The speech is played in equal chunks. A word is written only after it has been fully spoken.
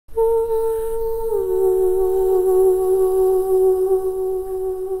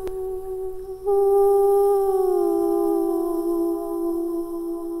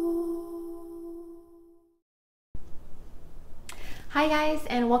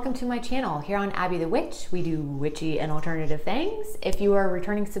welcome to my channel. Here on Abby the Witch, we do witchy and alternative things. If you are a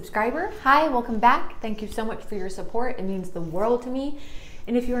returning subscriber, hi, welcome back. Thank you so much for your support. It means the world to me.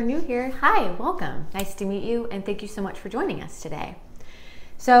 And if you are new here, hi, welcome. Nice to meet you, and thank you so much for joining us today.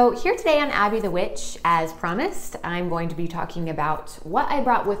 So here today on Abby the Witch, as promised, I'm going to be talking about what I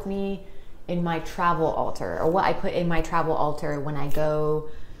brought with me in my travel altar, or what I put in my travel altar when I go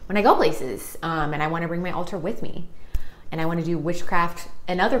places, and I want to bring my altar with me. And I want to do witchcraft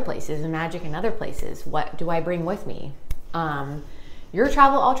in other places and magic in other places. What do I bring with me? Your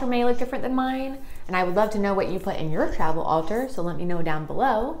travel altar may look different than mine, and I would love to know what you put in your travel altar, so let me know down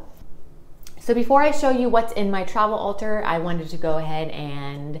below. So before I show you what's in my travel altar, I wanted to go ahead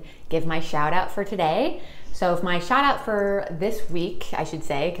and give my shout out for today. So if my shout out for this week, I should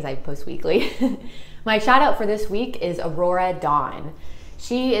say, because I post weekly, my shout out for this week is Aurora Dawn.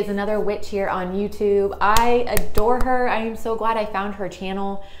 She is another witch here on YouTube. I adore her. I am so glad I found her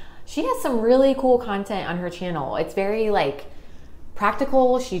channel. She has some really cool content on her channel. It's very like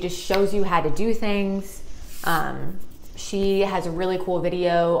practical. She just shows you how to do things. She has a really cool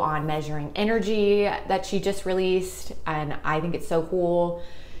video on measuring energy that she just released, and I think it's so cool.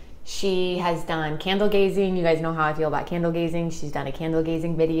 She has done candle gazing. You guys know how I feel about candle gazing. She's done a candle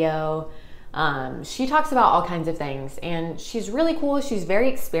gazing video. She talks about all kinds of things, and she's really cool. She's very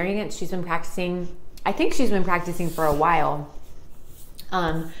experienced. She's been practicing, I think she's been practicing for a while.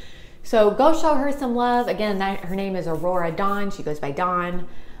 So go show her some love. Again, her name is Aurora Dawn. She goes by Dawn.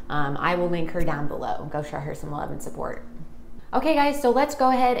 I will link her down below. Go show her some love and support. Okay guys, so let's go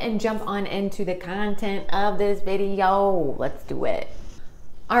ahead and jump on into the content of this video. Let's do it.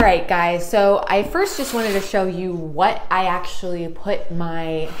 All right guys, so I first just wanted to show you what I actually put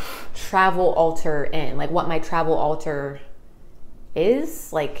my travel altar in, like what my travel altar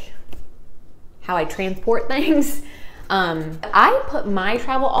is, like how I transport things. I put my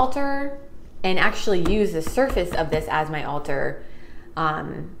travel altar and actually use the surface of this as my altar.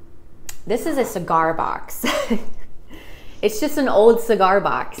 This is a cigar box. It's just an old cigar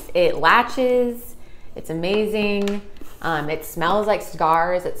box. It latches, it's amazing. It smells like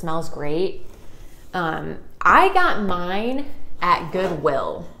cigars. It smells great. I got mine at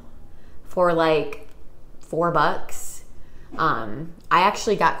Goodwill for like $4. I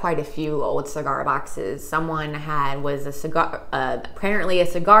actually got quite a few old cigar boxes. Someone was a cigar, apparently a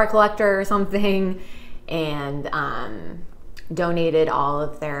cigar collector or something, and donated all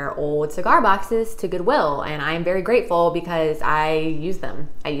of their old cigar boxes to Goodwill, and I am very grateful because I use them.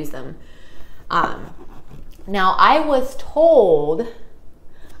 Now, I was told,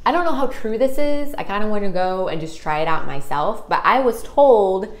 I don't know how true this is. I kind of want to go and just try it out myself, but I was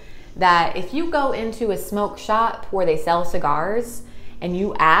told that if you go into a smoke shop where they sell cigars and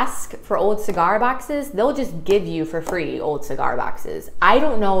you ask for old cigar boxes, they'll just give you for free old cigar boxes. I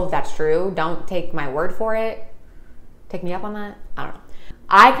don't know if that's true. Don't take my word for it. Take me up on that? I don't know.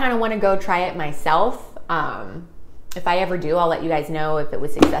 I kind of want to go try it myself. If I ever do, I'll let you guys know if it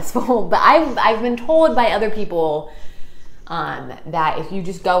was successful. But I've been told by other people that if you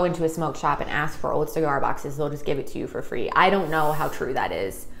just go into a smoke shop and ask for old cigar boxes, they'll just give it to you for free. I don't know how true that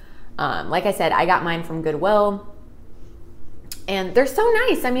is. Like I said, I got mine from Goodwill, and they're so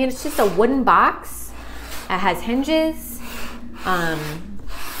nice. I mean, it's just a wooden box. It has hinges.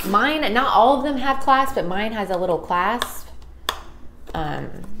 Mine, not all of them have clasp, but mine has a little clasp.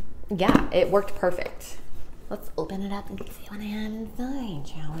 Yeah, it worked perfect. Let's open it up and see what I have inside,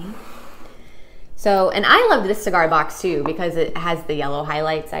 shall we? So, and I loved this cigar box too because it has the yellow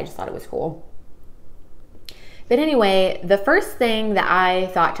highlights. I just thought it was cool. But anyway, the first thing that I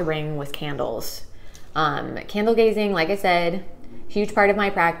thought to bring was candles. Candle gazing, like I said, huge part of my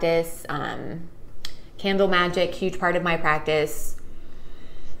practice. Candle magic, huge part of my practice.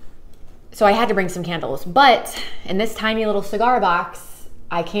 So I had to bring some candles, but in this tiny little cigar box,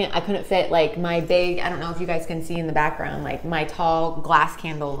 I couldn't fit like my big, I don't know if you guys can see in the background, like my tall glass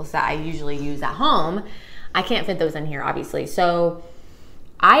candles that I usually use at home. I can't fit those in here, obviously. So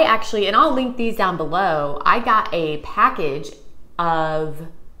I actually, and I'll link these down below, I got a package on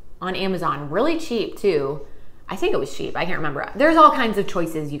Amazon, really cheap too. I think it was cheap, I can't remember. There's all kinds of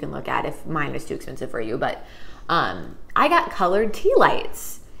choices you can look at if mine is too expensive for you, but I got colored tea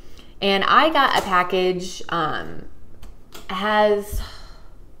lights. And I got a package, has,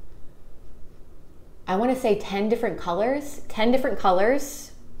 I want to say 10 different colors,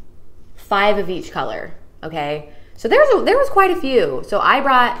 5 of each color, okay? So there was quite a few. So I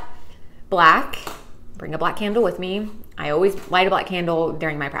brought black, bring a black candle with me. I always light a black candle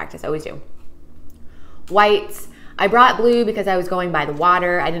during my practice, I always do. White, I brought blue because I was going by the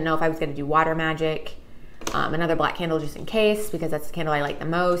water. I didn't know if I was gonna do water magic. Another black candle just in case, because that's the candle I like the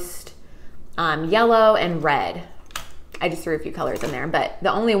most. Yellow and red. I just threw a few colors in there, but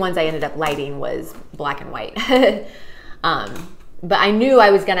the only ones I ended up lighting was black and white. But I knew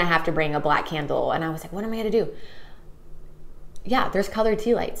I was gonna have to bring a black candle, and I was like, what am I gonna do? Yeah, there's colored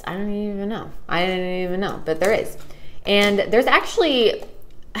tea lights. I don't even know. I didn't even know, but there is. And there's actually,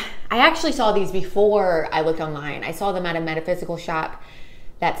 I actually saw these before I looked online. I saw them at a metaphysical shop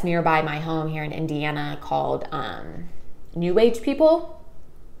that's nearby my home here in Indiana called New Age People.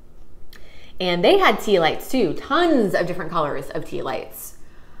 And they had tea lights too, tons of different colors of tea lights.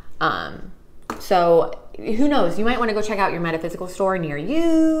 So who knows, you might want to go check out your metaphysical store near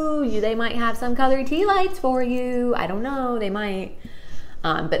you. They might have some colored tea lights for you. I don't know, they might.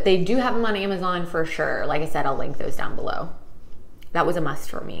 But they do have them on Amazon for sure. Like I said, I'll link those down below. That was a must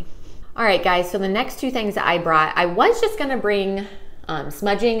for me. All right, guys, so the next two things that I brought, I was just gonna bring,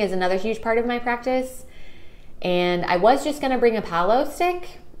 smudging is another huge part of my practice. And I was just gonna bring a palo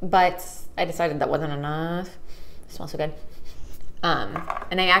stick, but I decided that wasn't enough. It smells so good.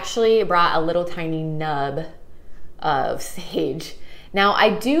 And I actually brought a little tiny nub of sage. Now I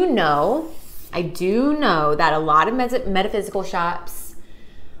do know that a lot of metaphysical shops,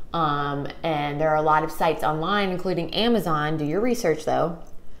 and there are a lot of sites online, including Amazon, do your research though,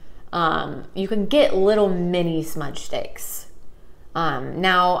 you can get little mini smudge sticks.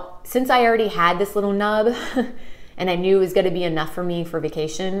 Now, since I already had this little nub and I knew it was gonna be enough for me for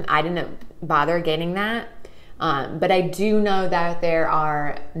vacation, I didn't bother getting that. But I do know that there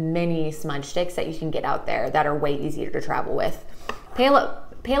are many smudge sticks that you can get out there that are way easier to travel with.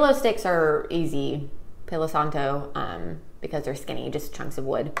 Palo sticks are easy, Palo Santo, because they're skinny, just chunks of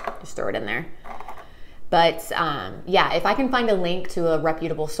wood, just throw it in there. But yeah, if I can find a link to a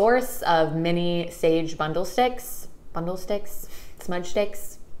reputable source of mini sage bundle sticks, smudge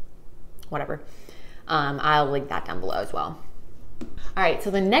sticks, whatever, I'll link that down below as well. All right,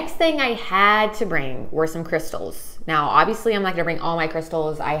 so the next thing I had to bring were some crystals. Now, obviously I'm not gonna bring all my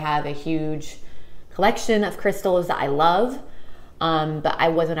crystals. I have a huge collection of crystals that I love, but I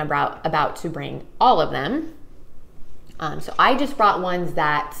wasn't about to bring all of them. So I just brought ones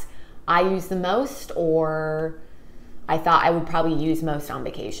that I use the most, or I thought I would probably use most on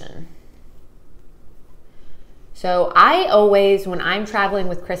vacation. So I always, when I'm traveling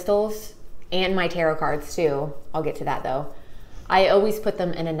with crystals, and my tarot cards too, I'll get to that though, I always put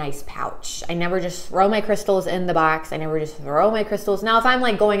them in a nice pouch. I never just throw my crystals in the box. I never just throw my crystals. Now, if I'm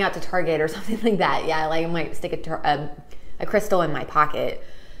like going out to Target or something like that, yeah, like I might stick a crystal in my pocket.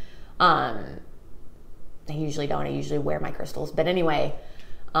 I usually don't. I usually wear my crystals. But anyway,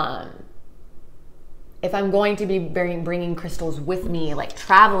 if I'm going to be bringing crystals with me, like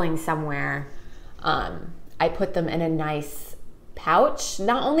traveling somewhere, I put them in a nice pouch,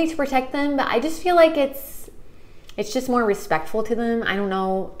 not only to protect them, but I just feel like it's just more respectful to them. I don't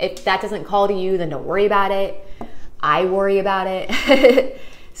know, if that doesn't call to you, then don't worry about it. I worry about it.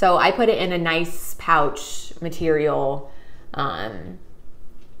 So I put it in a nice pouch material.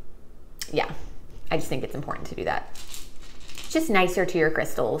 Yeah, I just think it's important to do that. Just nicer to your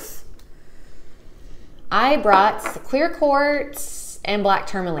crystals. I brought clear quartz and black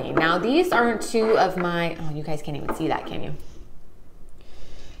tourmaline. Now these aren't two of my, oh, you guys can't even see that, can you?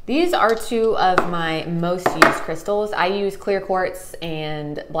 These are two of my most used crystals. I use clear quartz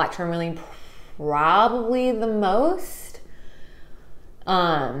and black tourmaline probably the most.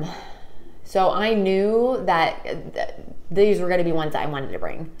 So I knew that these were gonna be ones I wanted to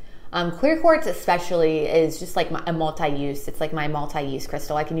bring. Clear quartz especially is just like a multi-use. It's like my multi-use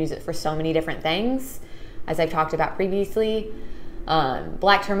crystal. I can use it for so many different things, as I've talked about previously.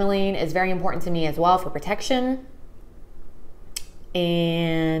 Black tourmaline is very important to me as well for protection.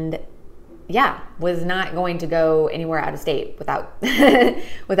 And yeah, was not going to go anywhere out of state without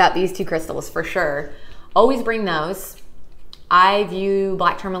without these two crystals for sure. Always bring those. I view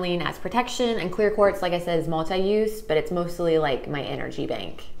black tourmaline as protection, and clear quartz, like I said, is multi-use, but it's mostly like my energy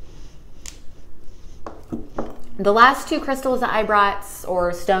bank. The last two crystals that I brought,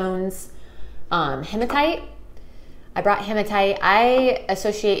 or stones, hematite. I brought hematite. I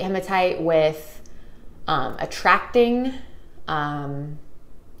associate hematite with attracting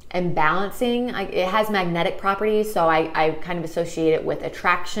and balancing. It has magnetic properties, so I kind of associate it with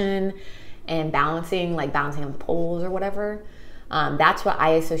attraction and balancing, like balancing on the poles or whatever. That's what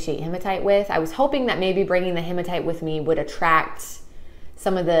I associate hematite with. I was hoping that maybe bringing the hematite with me would attract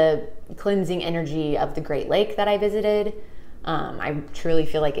some of the cleansing energy of the Great Lake that I visited. I truly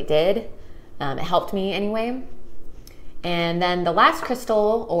feel like it did. It helped me anyway. And then the last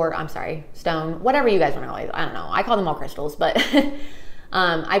crystal, or I'm sorry, stone, whatever you guys want to call it, I don't know. I call them all crystals, but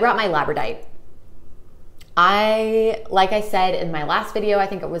I brought my labradorite. Like I said in my last video, I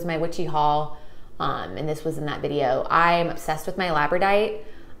think it was my witchy haul, and this was in that video, I'm obsessed with my labradorite.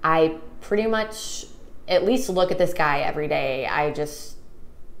 I pretty much at least look at this guy every day.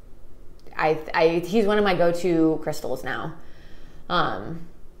 He's one of my go-to crystals now.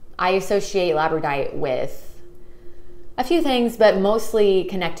 I associate labradorite with a few things, but mostly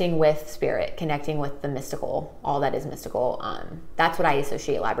connecting with spirit, connecting with the mystical, all that is mystical. That's what I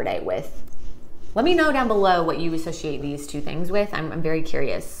associate labradorite with. Let me know down below what you associate these two things with. I'm very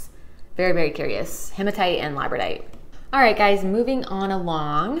curious, very, very curious. Hematite and labradorite. All right, guys, moving on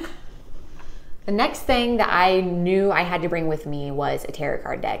along. The next thing that I knew I had to bring with me was a tarot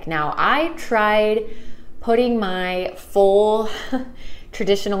card deck. Now, I tried putting my full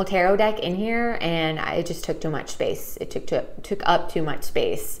traditional tarot deck in here, and it just took too much space. It took up too much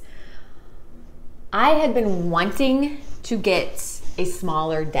space. I had been wanting to get a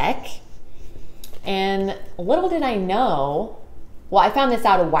smaller deck, and little did I know, well, I found this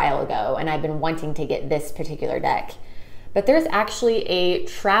out a while ago, and I've been wanting to get this particular deck, but there's actually a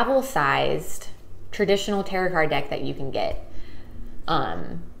travel-sized traditional tarot card deck that you can get.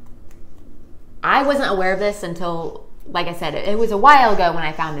 I wasn't aware of this until, like I said, it was a while ago when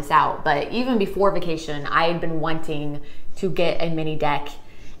I found this out, but even before vacation, I had been wanting to get a mini deck,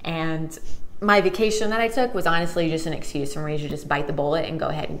 and my vacation that I took was honestly just an excuse for me to just bite the bullet and go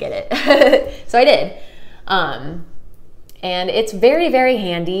ahead and get it. So I did. And it's very, very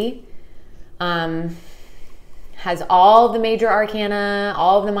handy. Has all the major arcana,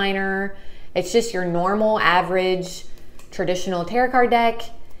 all of the minor. It's just your normal, average, traditional tarot card deck.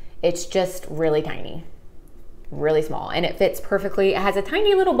 It's just really tiny, really small, and it fits perfectly. It has a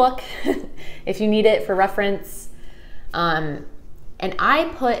tiny little book if you need it for reference. And I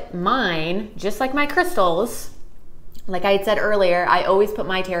put mine, just like my crystals, like I had said earlier, I always put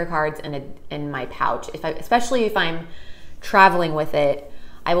my tarot cards in my pouch. Especially if I'm traveling with it,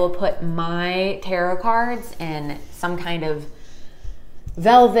 I will put my tarot cards in some kind of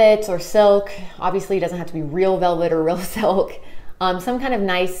velvet or silk. Obviously, it doesn't have to be real velvet or real silk. Some kind of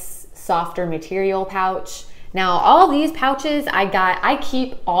nice, softer material pouch. Now, all these pouches I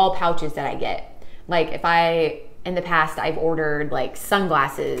keep all pouches that I get. Like in the past, I've ordered like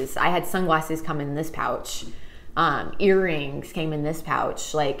sunglasses. I had sunglasses come in this pouch. Earrings came in this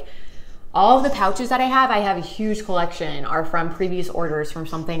pouch. Like all of the pouches that I have a huge collection, are from previous orders from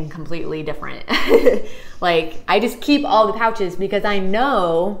something completely different. Like I just keep all the pouches because I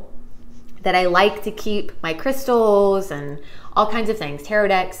know that I like to keep my crystals and all kinds of things, tarot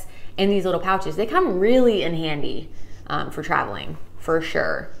decks, in these little pouches. They come really in handy for traveling, for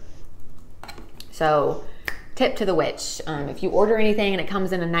sure. So tip to the witch, if you order anything and it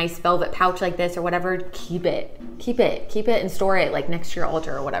comes in a nice velvet pouch like this or whatever, keep it and store it like next to your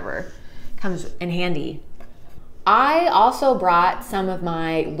altar or whatever. Comes in handy. I also brought some of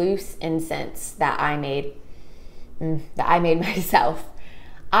my loose incense that I made myself.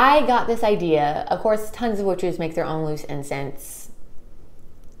 I got this idea. Of course, tons of witches make their own loose incense.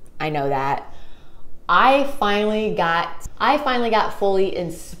 I know that. I finally got fully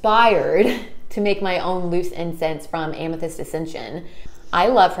inspired to make my own loose incense from Amethyst Ascension. I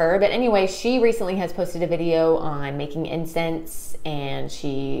love her, but anyway, she recently has posted a video on making incense, and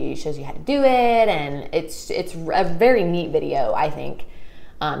she shows you how to do it, and it's a very neat video, I think.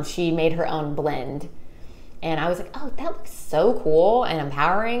 She made her own blend. And I was like, oh, that looks so cool and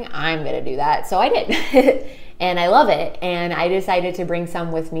empowering. I'm gonna do that. So I did. And I love it. And I decided to bring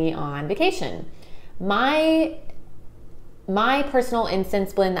some with me on vacation. My personal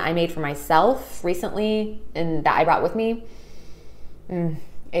incense blend that I made for myself recently and that I brought with me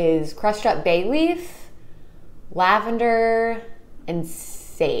is crushed up bay leaf, lavender, and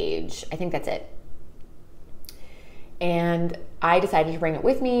sage. I think that's it. And I decided to bring it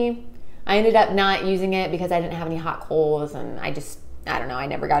with me. I ended up not using it because I didn't have any hot coals, and I don't know, I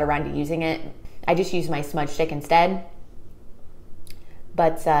never got around to using it. I just used my smudge stick instead.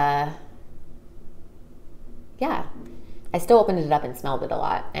 But yeah, I still opened it up and smelled it a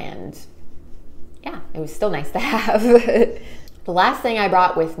lot, and yeah, it was still nice to have. The last thing I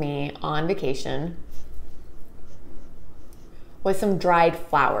brought with me on vacation was some dried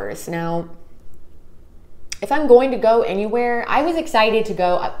flowers. Now, if I'm going to go anywhere, I was excited to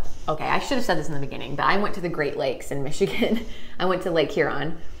go. Okay, I should have said this in the beginning, but I went to the Great Lakes in Michigan. I went to Lake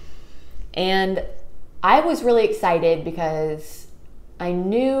Huron. And I was really excited because I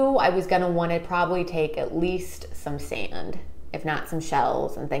knew I was gonna want to probably take at least some sand, if not some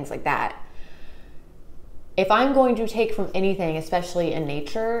shells and things like that. If I'm going to take from anything, especially in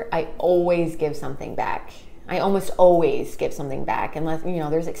nature, I always give something back. I almost always give something back, unless, you know,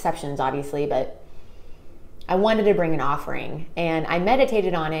 there's exceptions obviously, but I wanted to bring an offering, and I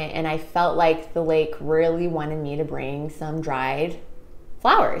meditated on it, and I felt like the lake really wanted me to bring some dried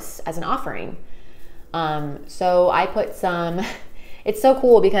flowers as an offering. So I put some, it's so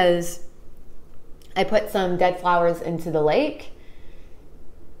cool because I put some dead flowers into the lake,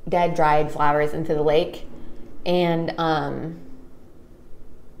 dead dried flowers into the lake, and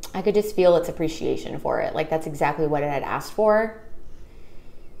I could just feel its appreciation for it. Like that's exactly what it had asked for.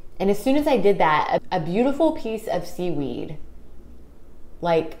 And as soon as I did that, a beautiful piece of seaweed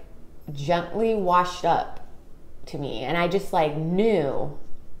like gently washed up to me. And I just like knew,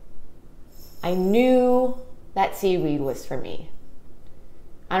 I knew that seaweed was for me.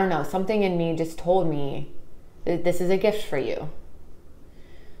 I don't know, something in me just told me that this is a gift for you.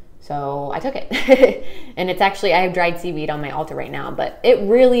 So I took it. And it's actually, I have dried seaweed on my altar right now, but it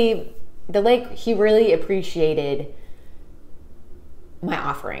really, the lake, he really appreciated my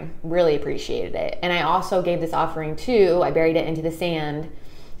offering, really appreciated it. And I also gave this offering too, I buried it into the sand.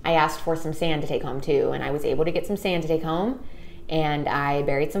 I asked for some sand to take home too, and I was able to get some sand to take home. And I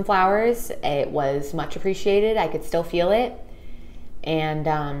buried some flowers. It was much appreciated. I could still feel it.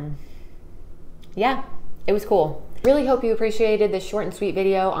 And yeah, it was cool. Really hope you appreciated this short and sweet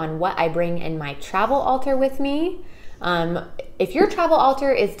video on what I bring in my travel altar with me. If your travel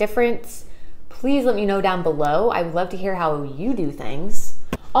altar is different, please let me know down below. I would love to hear how you do things.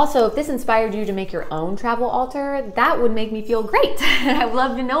 Also, if this inspired you to make your own travel altar, that would make me feel great. I would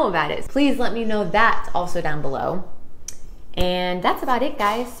love to know about it. Please let me know that also down below. And that's about it,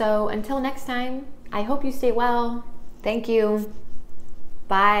 guys. So until next time, I hope you stay well. Thank you.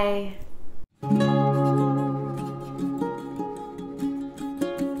 Bye. Thank you.